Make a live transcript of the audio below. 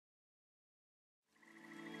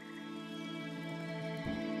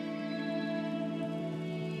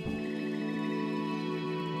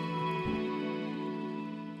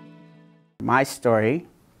My story,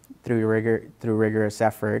 through rigorous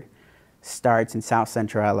effort, starts in South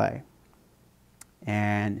Central LA.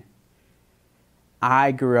 And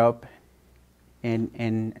I grew up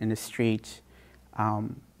in the streets,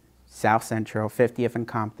 South Central, 50th and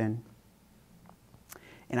Compton.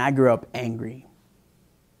 And I grew up angry.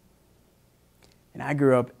 And I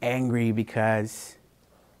grew up angry because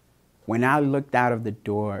when I looked out of the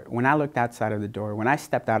door, when I looked outside of the door, when I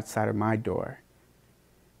stepped outside of my door,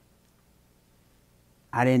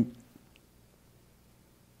 I didn't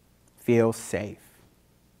feel safe.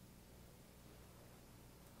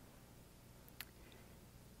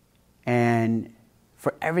 And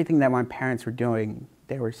for everything that my parents were doing,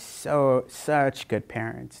 they were such good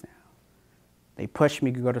parents now. They pushed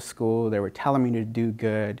me to go to school. They were telling me to do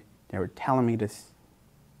good. They were telling me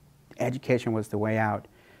education was the way out.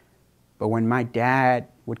 But when my dad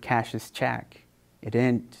would cash his check, it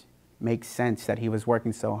didn't make sense that he was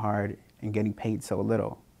working so hard and getting paid so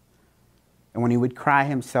little. And when he would cry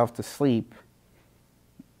himself to sleep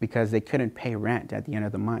because they couldn't pay rent at the end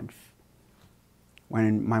of the month,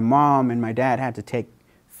 when my mom and my dad had to take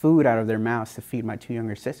food out of their mouths to feed my two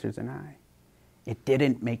younger sisters and I, it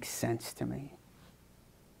didn't make sense to me.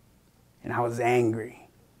 And I was angry.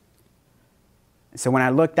 And so when I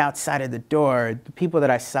looked outside of the door, the people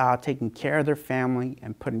that I saw taking care of their family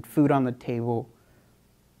and putting food on the table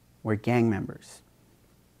were gang members.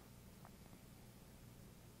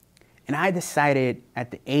 And I decided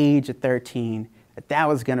at the age of 13 that that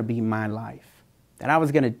was going to be my life, that I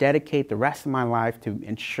was going to dedicate the rest of my life to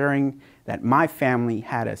ensuring that my family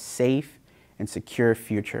had a safe and secure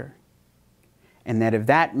future. And that if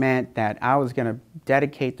that meant that I was going to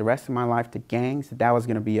dedicate the rest of my life to gangs, that was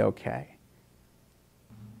going to be okay.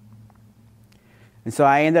 And so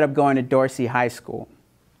I ended up going to Dorsey High School.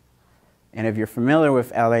 And if you're familiar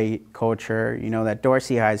with LA culture, you know that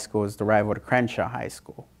Dorsey High School is the rival to Crenshaw High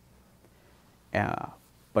School.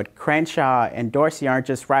 But Crenshaw and Dorsey aren't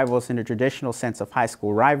just rivals in the traditional sense of high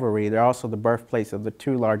school rivalry. They're also the birthplace of the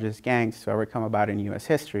two largest gangs to ever come about in U.S.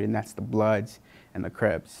 history, and that's the Bloods and the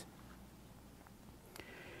Crips.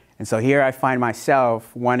 And so here I find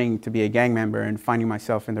myself wanting to be a gang member and finding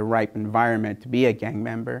myself in the ripe environment to be a gang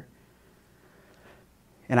member.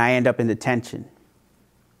 And I end up in detention.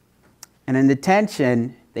 And in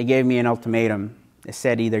detention, they gave me an ultimatum. They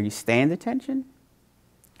said either you stay in detention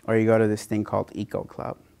or you go to this thing called Eco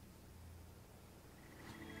Club.